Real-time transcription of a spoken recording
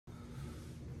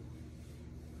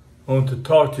I want to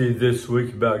talk to you this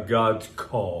week about God's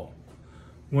call.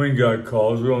 When God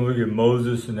calls, we're going to look at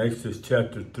Moses in Exodus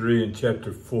chapter 3 and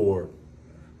chapter 4.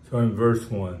 So in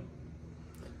verse 1.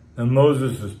 Now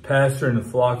Moses was pasturing the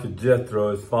flock of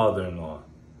Jethro, his father-in-law,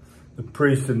 the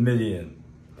priest of Midian.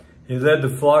 He led the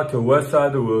flock to the west side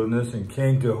of the wilderness and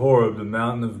came to Horeb, the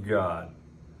mountain of God.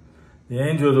 The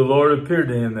angel of the Lord appeared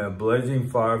to him in a blazing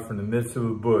fire from the midst of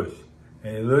a bush.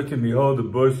 And he looked, and behold, the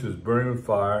bush was burning with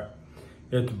fire,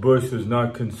 yet the bush was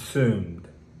not consumed.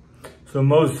 So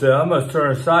Moses said, I must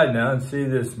turn aside now and see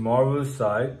this marvelous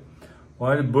sight,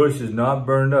 why the bush is not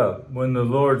burned up. When the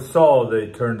Lord saw they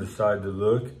turned aside to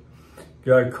look,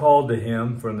 God called to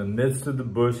him from the midst of the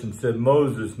bush and said,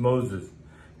 Moses, Moses.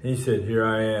 And he said, Here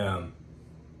I am.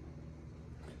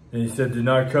 And he said, Do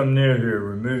not come near here.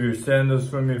 Remove your sandals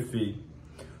from your feet.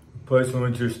 The place on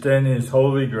which you're standing is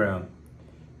holy ground.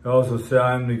 He also said,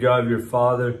 I am the God of your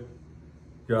father,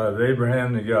 God of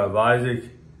Abraham, the God of Isaac,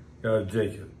 God of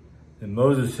Jacob. And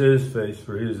Moses hid his face,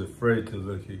 for he was afraid to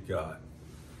look at God.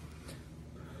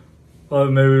 Father,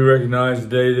 may we recognize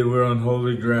today that we're on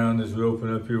holy ground as we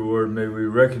open up your word. May we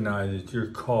recognize that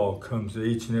your call comes to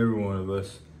each and every one of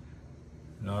us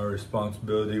and our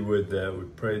responsibility with that. We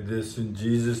pray this in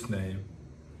Jesus' name.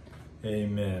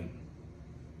 Amen.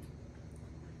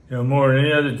 You know, more than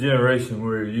any other generation,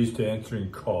 we're used to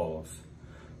answering calls.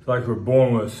 It's like we're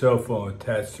born with a cell phone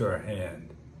attached to our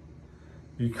hand.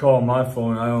 If you call my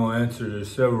phone, I don't answer.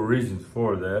 There's several reasons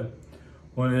for that.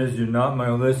 One is you're not on my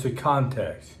list of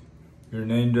contacts. Your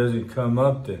name doesn't come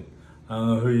up, then I don't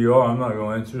know who you are. I'm not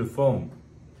going to answer the phone.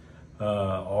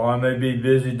 Or I may be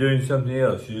busy doing something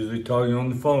else, usually talking on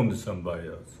the phone to somebody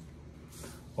else.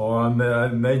 Or I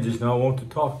may just not want to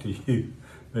talk to you.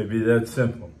 Maybe that's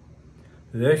simple.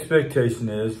 The expectation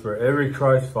is for every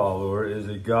Christ follower is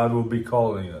that God will be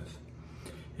calling us.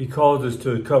 He calls us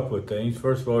to a couple of things.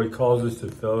 First of all, he calls us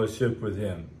to fellowship with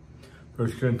him.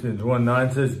 1 Corinthians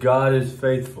 1:9 says, God is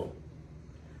faithful,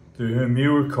 through whom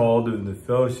you were called in the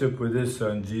fellowship with his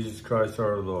Son, Jesus Christ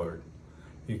our Lord.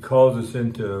 He calls us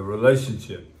into a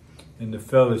relationship, into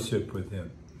fellowship with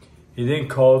him. He then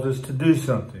calls us to do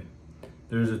something.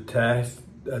 There's a task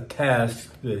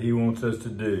that he wants us to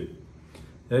do.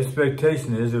 The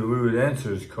expectation is that we would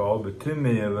answer his call, but too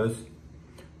many of us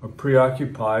are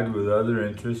preoccupied with other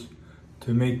interests,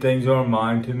 too many things on our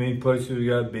mind, too many places we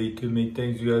got to be, too many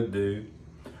things we got to do.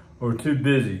 Or too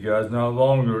busy. God's no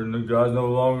longer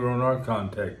on our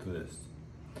contact list.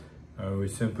 We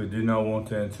simply do not want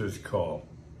to answer his call.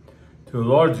 To a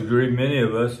large degree, many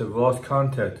of us have lost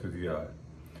contact with God.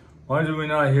 Why do we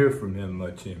not hear from him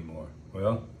much anymore?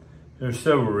 Well, there are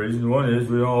several reasons. One is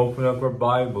we don't open up our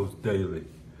Bibles daily.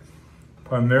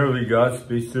 Primarily, God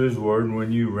speaks to his word, and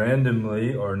when you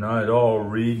randomly or not at all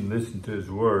read and listen to his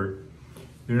word,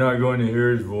 you're not going to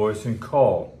hear his voice and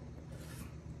call.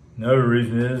 Another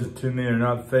reason is that too many are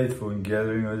not faithful in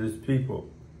gathering with his people.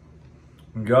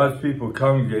 When God's people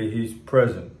congregate, he's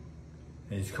present.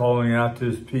 And he's calling out to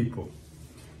his people.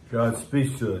 God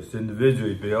speaks to us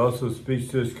individually, but he also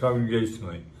speaks to us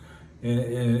congregationally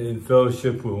in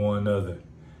fellowship with one another.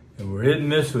 And we're hit and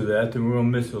miss with that, then we're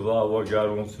going to miss a lot of what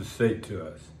God wants to say to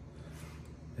us.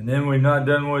 And then we've not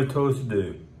done what he told us to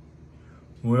do.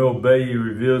 When we obey, he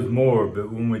reveals more,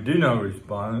 but when we do not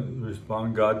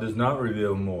respond, God does not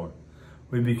reveal more.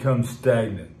 We become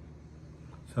stagnant.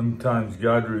 Sometimes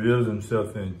God reveals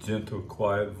himself in a gentle,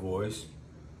 quiet voice.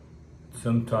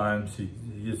 Sometimes he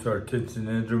gets our attention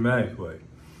in a dramatic way.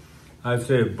 I'd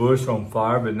say a bush on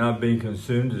fire but not being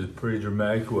consumed is a pretty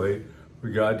dramatic way for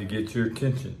God to get your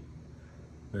attention.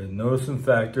 But notice some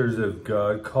factors of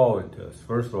God calling to us.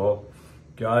 First of all,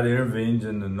 God intervenes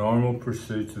in the normal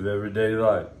pursuits of everyday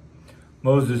life.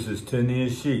 Moses is tending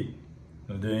his sheep.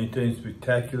 Not doing anything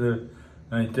spectacular,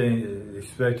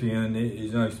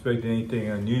 he's not expecting anything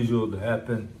unusual to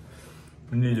happen.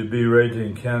 We need to be ready to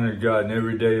encounter God in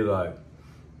everyday life.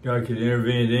 God can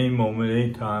intervene at any moment,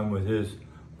 any time with his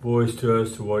voice to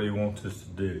us to what he wants us to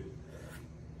do.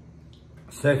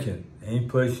 Second, any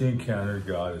place you encounter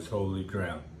God is holy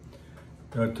ground.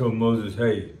 God told Moses,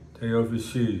 hey, take off your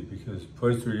shoes because the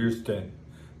place where you're standing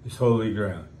is holy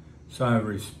ground. Sign of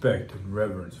respect and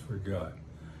reverence for God.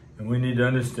 And we need to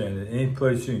understand that any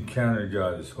place you encounter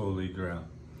God is holy ground.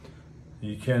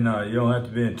 You don't have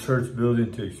to be in a church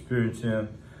building to experience him,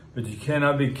 but you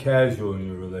cannot be casual in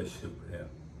your relationship with him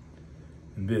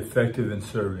and be effective in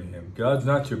serving him. God's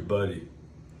not your buddy.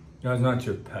 God's not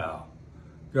your pal.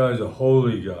 God is a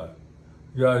holy God.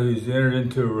 God who's entered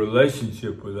into a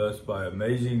relationship with us by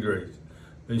amazing grace.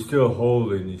 But he's still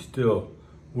holy and he's still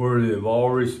worthy of all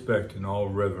respect and all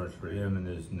reverence for him and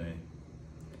his name.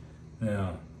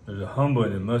 Now, There's a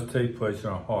humbling that must take place in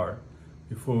our heart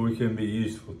before we can be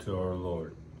useful to our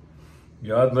Lord.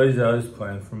 God lays out his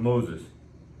plan for Moses.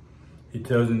 He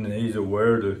tells him that he's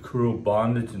aware of the cruel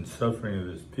bondage and suffering of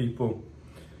his people.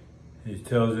 He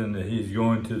tells him that he's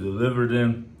going to deliver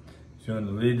them. He's going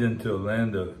to lead them to a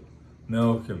land of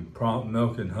milk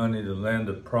and honey, the land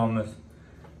of promise.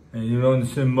 And he's going to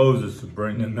send Moses to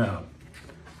bring them out.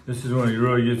 This is when he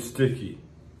really gets sticky.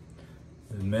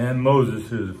 The man Moses,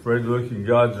 who is afraid to look in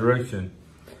God's direction,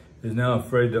 is now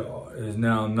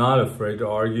not afraid to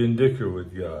argue and dicker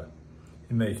with God.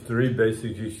 He makes three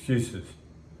basic excuses.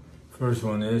 First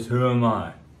one is, who am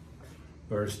I?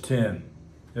 Verse 10.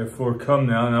 Therefore come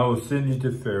now, and I will send you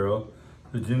to Pharaoh,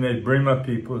 that you may bring my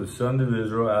people, the sons of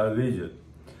Israel, out of Egypt.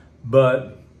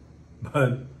 But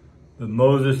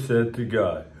Moses said to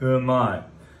God, who am I,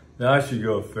 that I should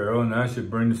go to Pharaoh, and I should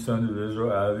bring the sons of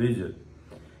Israel out of Egypt?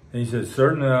 And he said,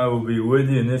 certainly I will be with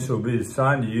you, and this will be a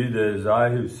sign to you that it is I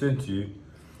who sent you.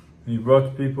 When you brought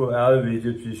the people out of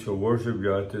Egypt, you shall worship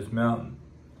God at this mountain.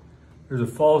 There's a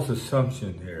false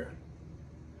assumption here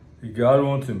that God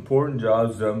wants important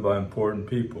jobs done by important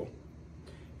people.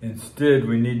 Instead,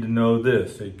 we need to know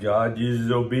this, that God uses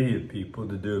obedient people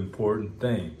to do important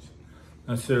things.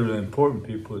 Not necessarily important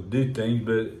people to do things,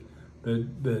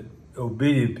 but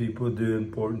obedient people do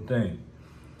important things.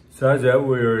 Besides that,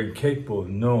 we are incapable of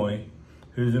knowing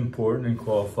who's important and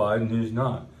qualified and who's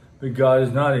not. But God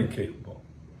is not incapable.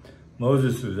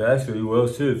 Moses was actually well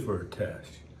suited for a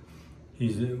task.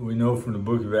 We know from the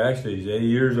book of Acts that he's 80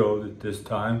 years old at this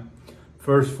time.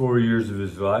 First 4 years of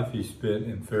his life he spent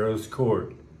in Pharaoh's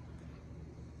court.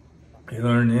 He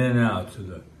learned in and out to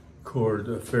the court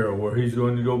of Pharaoh, where he's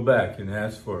going to go back and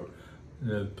ask for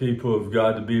the people of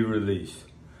God to be released.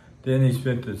 Then he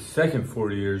spent the second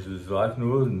 40 years of his life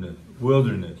in the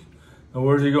wilderness. Now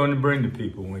where's he going to bring the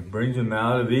people? When he brings them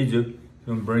out of Egypt, he's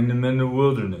going to bring them in the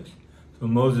wilderness. So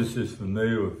Moses is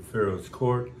familiar with Pharaoh's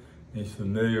court, and he's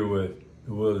familiar with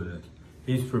the wilderness.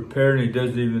 He's prepared and he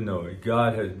doesn't even know it.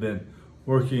 God has been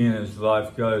working in his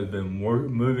life. God has been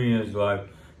moving in his life.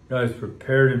 God has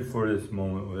prepared him for this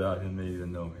moment without him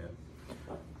even knowing it.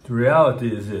 The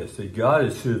reality is this, that God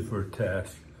is suited for a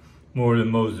task more than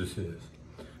Moses is.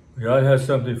 God has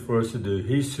something for us to do.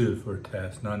 He's suited for a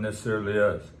task, not necessarily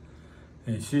us.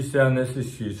 And he shoots down this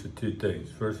excuse with two things.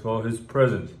 First of all, his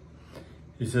presence.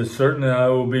 He says, certainly I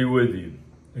will be with you.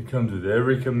 It comes with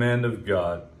every command of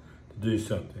God to do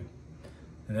something.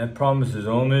 And that promise is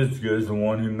only as good as the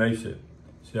one who makes it.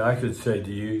 See, I could say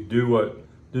to you,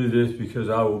 do this because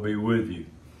I will be with you.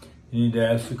 You need to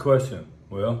ask the question,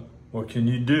 well, what can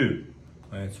you do?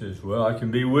 My answer is, well, I can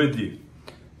be with you.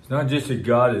 It's not just that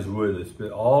God is with us,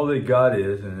 but all that God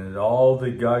is and that all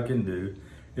that God can do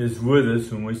is with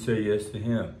us when we say yes to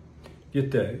him.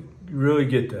 Get that. Really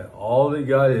get that. All that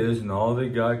God is and all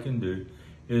that God can do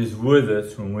is with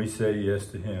us when we say yes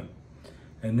to him.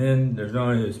 And then there's not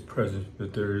only his presence,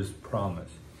 but there is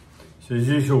promise. He says,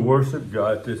 you shall worship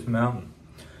God at this mountain.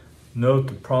 Note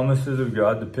the promises of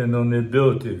God depend on the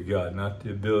ability of God, not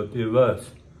the ability of us.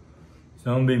 It's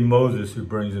not going to be Moses who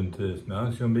brings them to this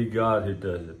mountain. It's going to be God who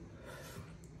does it.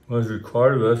 What is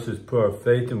required of us is put our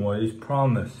faith in what he's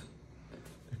promised.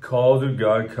 The calls of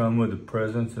God come with the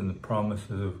presence and the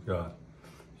promises of God.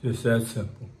 Just that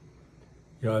simple.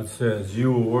 God says,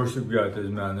 you will worship God at this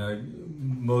mountain. Now,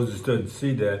 Moses doesn't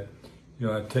see that. You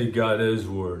know, I take God at his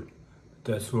word.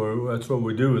 That's what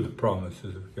we do with the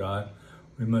promises of God.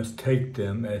 We must take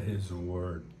them at his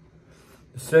word.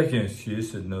 The second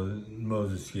excuse that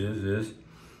Moses gives is,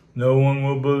 no one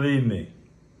will believe me.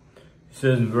 He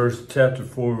says in chapter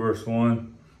 4, verse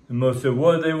 1, and Moses said,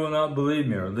 what, they will not believe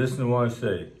me, or listen to what I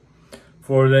say?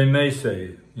 For they may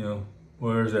say,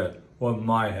 where is that? What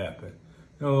might happen?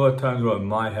 A lot of times what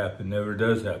might happen never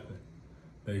does happen.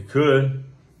 They could.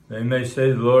 They may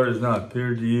say, the Lord has not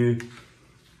appeared to you.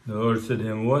 The Lord said to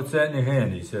him, what's that in your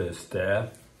hand? He said, a staff,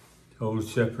 old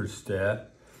shepherd's staff.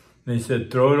 And he said,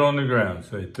 throw it on the ground.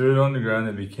 So he threw it on the ground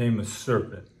and it became a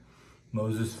serpent.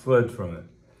 Moses fled from it.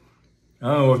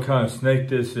 I don't know what kind of snake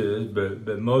this is,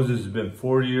 but Moses has been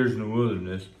 40 years in the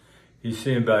wilderness. He's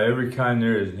seen about every kind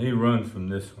there is, and he runs from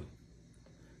this one.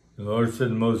 The Lord said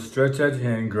to Moses, stretch out your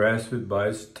hand, grasp it by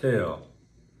its tail.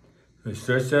 So he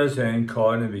stretched out his hand,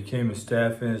 caught it, and it became a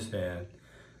staff in his hand.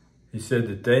 He said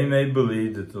that they may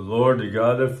believe that the Lord, the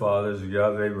God of their fathers, the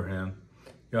God of Abraham,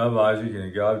 God of Isaac, and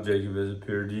the God of Jacob has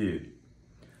appeared to you.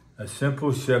 A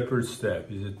simple shepherd's staff.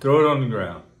 He said, throw it on the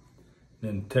ground,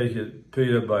 then pick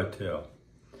it up by the tail.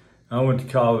 I went to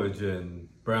college in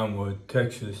Brownwood,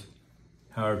 Texas,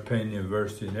 Howard Payne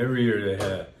University, and every year they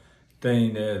had a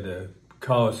thing. They had the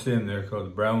Coliseum there called the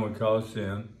Brownwood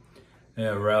Coliseum, They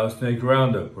had rattlesnake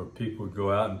roundup where people would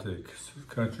go out into the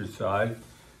countryside.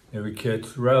 They would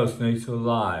catch rattlesnakes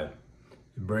alive.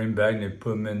 They bring them back and they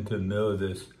put them into the middle of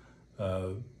this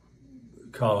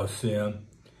coliseum.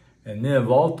 And then, of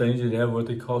all things, you'd have what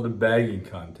they called a bagging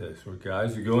contest, where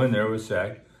guys would go in there with a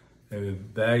sack. They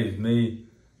would bag as many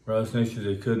rattlesnakes as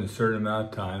they could in a certain amount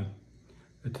of time.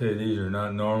 I tell you, these are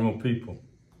not normal people.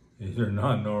 These are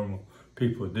not normal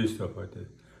people who do stuff like this.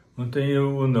 One thing you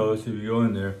will notice if you go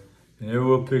in there, and they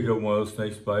will pick up one of those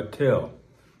snakes by the tail.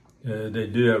 They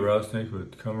do that. Rattlesnakes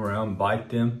would come around, bite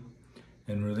them,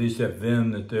 and release that venom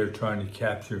that they're trying to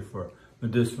capture for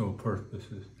medicinal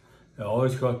purposes. They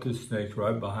always caught this snake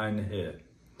right behind the head.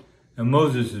 Now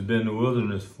Moses has been in the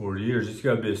wilderness 40 years. It's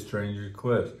got to be a strange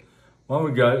request. Why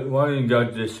didn't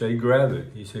God just say grab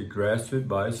it? He said grasp it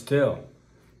by its tail.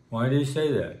 Why did he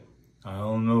say that? I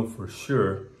don't know for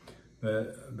sure,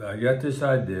 but I got this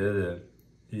idea that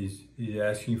he's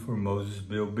asking for Moses to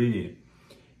be obedient.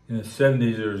 In the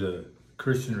 70s, there was a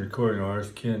Christian recording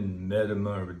artist, Ken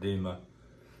Medema,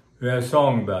 who had a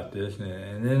song about this.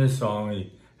 And in the song,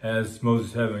 he has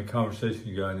Moses having a conversation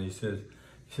with God, and he says,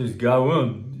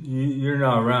 God, you're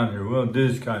not around here. We don't do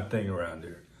this kind of thing around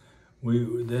here.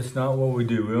 That's not what we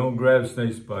do. We don't grab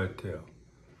snakes by the tail.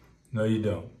 No, you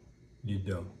don't. You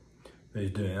don't. But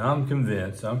he's doing it. I'm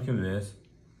convinced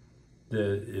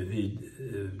that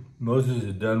if Moses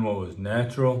had done what was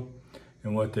natural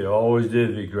and what they always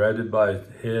did, if he grabbed it by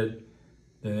its head,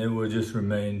 then it would just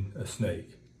remain a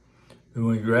snake. But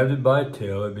when he grabbed it by the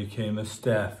tail, it became a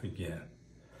staff again.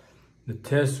 The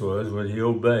test was, would he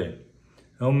obey?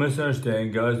 Don't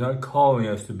misunderstand, God is not calling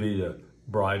us to be the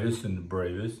brightest and the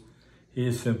bravest. He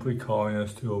is simply calling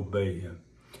us to obey him.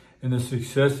 And the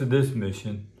success of this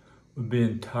mission would be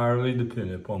entirely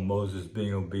dependent upon Moses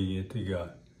being obedient to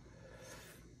God.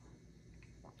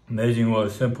 Amazing what a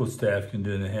simple staff can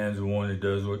do in the hands of one who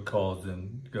does what God calls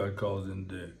them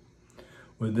to do.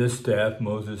 With this staff,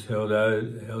 Moses held out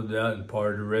and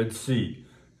parted the Red Sea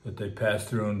that they passed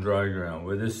through on dry ground.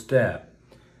 With his staff,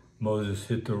 Moses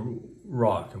hit the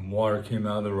rock, and water came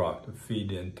out of the rock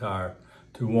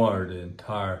to water the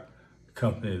entire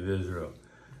company of Israel.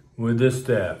 With this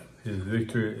staff, he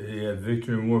had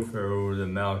victory in warfare over the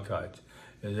Amalekites,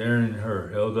 as Aaron and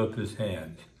Hur held up his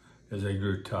hands as they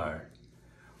grew tired.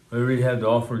 Whatever you have to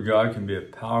offer God can be a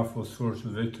powerful source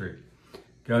of victory.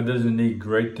 God doesn't need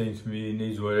great things from you. He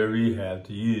needs whatever you have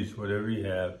to use, whatever you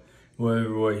have,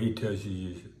 whatever way he tells you to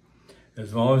use it.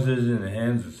 As long as it is in the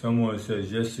hands of someone who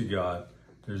says yes to God,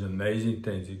 there's amazing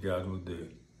things that God will do.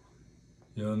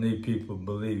 You don't need people to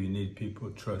believe, you need people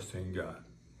to trust in God.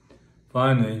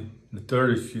 Finally, the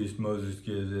third excuse Moses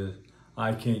gives is,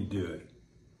 I can't do it.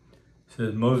 It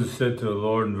says, Moses said to the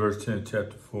Lord in verse 10 of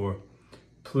chapter 4,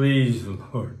 please,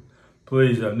 Lord,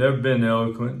 please, I've never been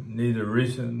eloquent, neither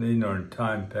recently nor in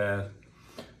time past,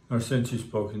 nor since you've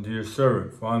spoken to your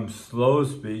servant, for I'm slow of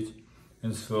speech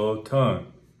and slow of tongue.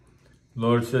 The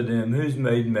Lord said to him, who's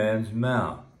made man's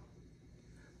mouth?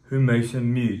 Who makes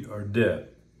him mute or deaf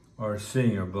or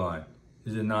seeing or blind?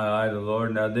 Is it not I, the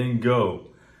Lord? Now then go.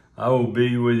 I will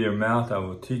be with your mouth. I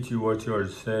will teach you what you are to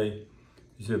say.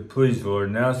 He said, please,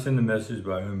 Lord, now send the message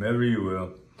by whomever you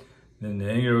will. Then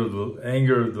the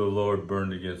anger of the Lord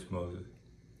burned against Moses.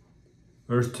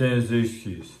 Verse 10 is the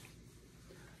excuse.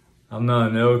 I'm not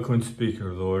an eloquent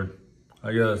speaker, Lord.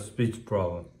 I got a speech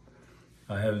problem.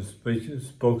 I haven't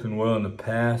spoken well in the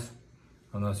past.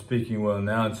 I'm not speaking well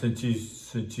now. And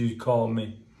since you called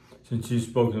me, since you've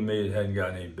spoken to me, it hadn't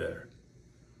gotten any better.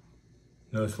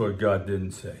 Notice what God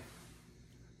didn't say.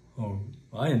 Oh,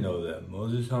 I didn't know that,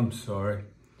 Moses. I'm sorry.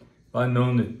 If I'd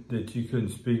known that you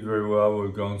couldn't speak very well, I would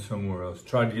have gone somewhere else,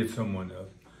 tried to get someone else.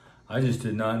 I just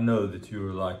did not know that you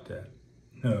were like that.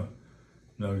 No,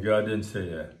 God didn't say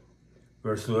that.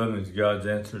 Verse 11 is God's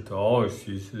answer to all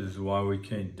excuses why we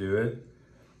can't do it.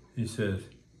 He says,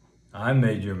 I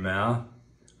made your mouth.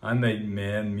 I made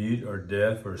man mute or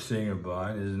deaf or seeing or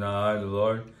blind. Is not I the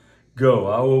Lord? Go,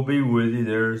 I will be with you.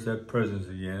 There's that presence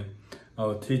again. I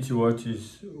will teach you what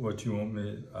you want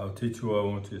me. I'll teach you what I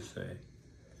want you to say.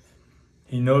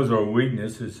 He knows our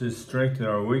weakness. It's his strength in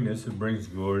our weakness that brings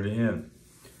glory to him.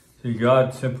 See,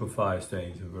 God simplifies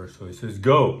things in verse 4. He says,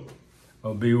 go.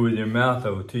 I'll be with your mouth. I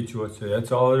will teach you what to say.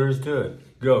 That's all there is to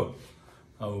it. Go.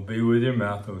 I will be with your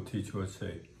mouth. I will teach you what to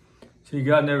say. See,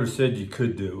 God never said you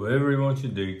could do it. Whatever he wants you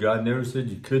to do, God never said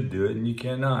you could do it and you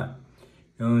cannot.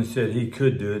 He only said he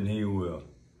could do it and he will.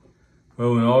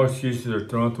 Well, when all excuses are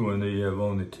thrown out the window, you have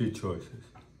only two choices.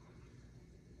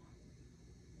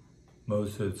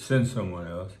 Moses said, send someone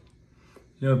else.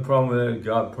 You know, the problem with that is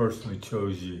God personally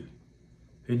chose you.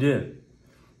 He did.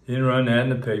 He didn't run that in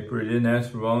the paper. He didn't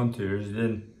ask for volunteers. He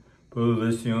didn't put a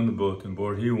listing on the bulletin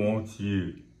board. He wants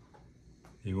you.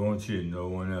 He wants you, no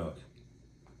one else.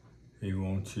 He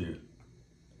wants you.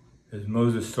 As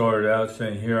Moses started out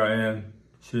saying, "Here I am,"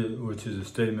 which is a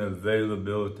statement of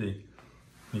availability,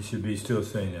 he should be still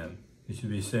saying that. He should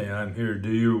be saying, "I'm here to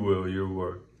do your will, your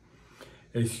work."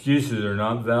 Excuses are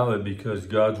not valid because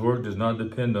God's work does not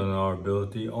depend on our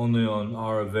ability, only on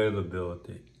our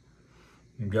availability.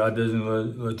 And God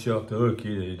doesn't let you off the hook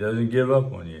either. He doesn't give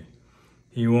up on you.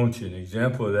 He wants you. An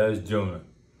example of that is Jonah.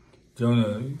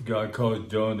 God calls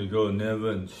Jonah to go to Nineveh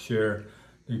and share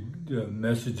the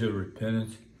message of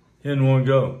repentance. He didn't want to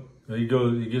go. He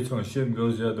gets on a ship and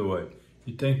goes the other way.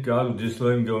 You think God will just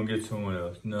let him go and get someone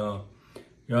else? No.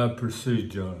 God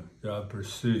pursued Jonah. God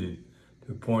pursued him to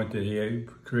the point that he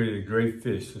created a great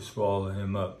fish to swallow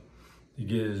him up, to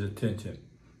get his attention.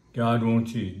 God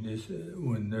wants you.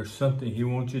 When there's something he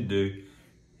wants you to do,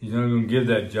 he's not going to give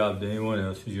that job to anyone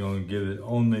else. He's going to give it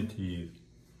only to you.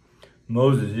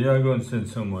 Moses, he's not going to send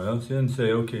someone else. He didn't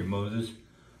say, "Okay, Moses,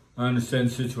 I understand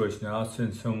the situation. Now I'll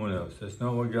send someone else." That's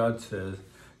not what God says.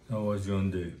 That's not what he's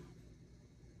going to do.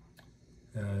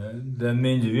 That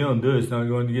means if you don't do it, it's not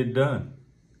going to get done.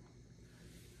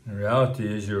 The reality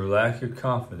is your lack of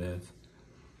confidence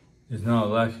is not a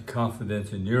lack of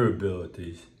confidence in your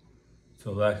abilities. It's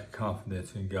a lack of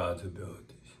confidence in God's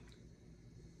abilities.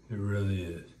 It really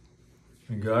is.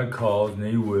 When God calls, and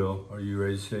he will, are you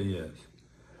ready to say yes?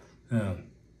 Now,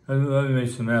 let me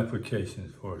make some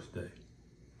applications for us today.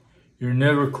 You're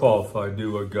never qualified to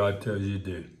do what God tells you to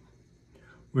do.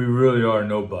 We really are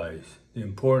nobodies. The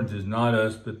importance is not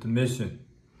us, but the mission.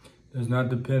 It does not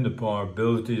depend upon our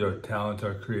abilities, our talents,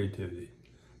 our creativity.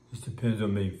 It just depends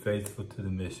on being faithful to the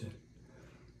mission.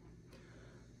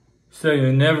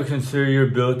 Second, never consider your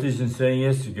abilities in saying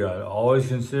yes to God. Always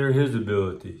consider his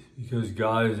abilities, because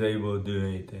God is able to do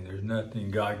anything. There's nothing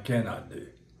God cannot do.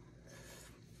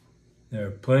 There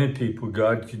are plenty of people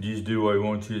God could use to do what he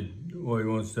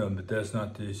wants done, but that's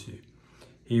not the issue.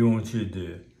 He wants you to do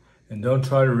it. And don't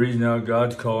try to reason out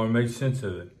God's call or make sense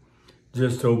of it.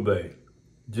 Just obey.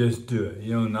 Just do it.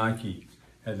 You know, Nike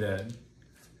had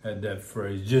that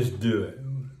phrase, "Just do it."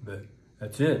 But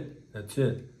that's it. That's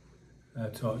it.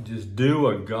 That's all. Just do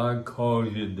what God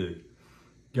calls you to do.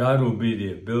 God will be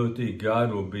the ability.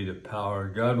 God will be the power.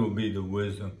 God will be the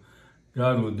wisdom.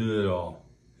 God will do it all.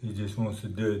 He just wants to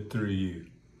do it through you.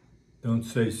 Don't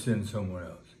say send someone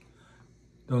else.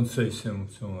 Don't say send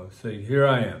someone else. Say, "Here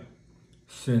I am.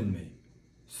 Send me.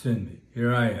 Send me.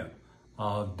 Here I am.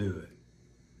 I'll do it."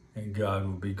 And God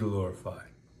will be glorified.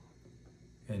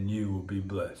 And you will be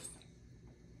blessed.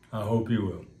 I hope you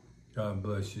will. God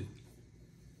bless you.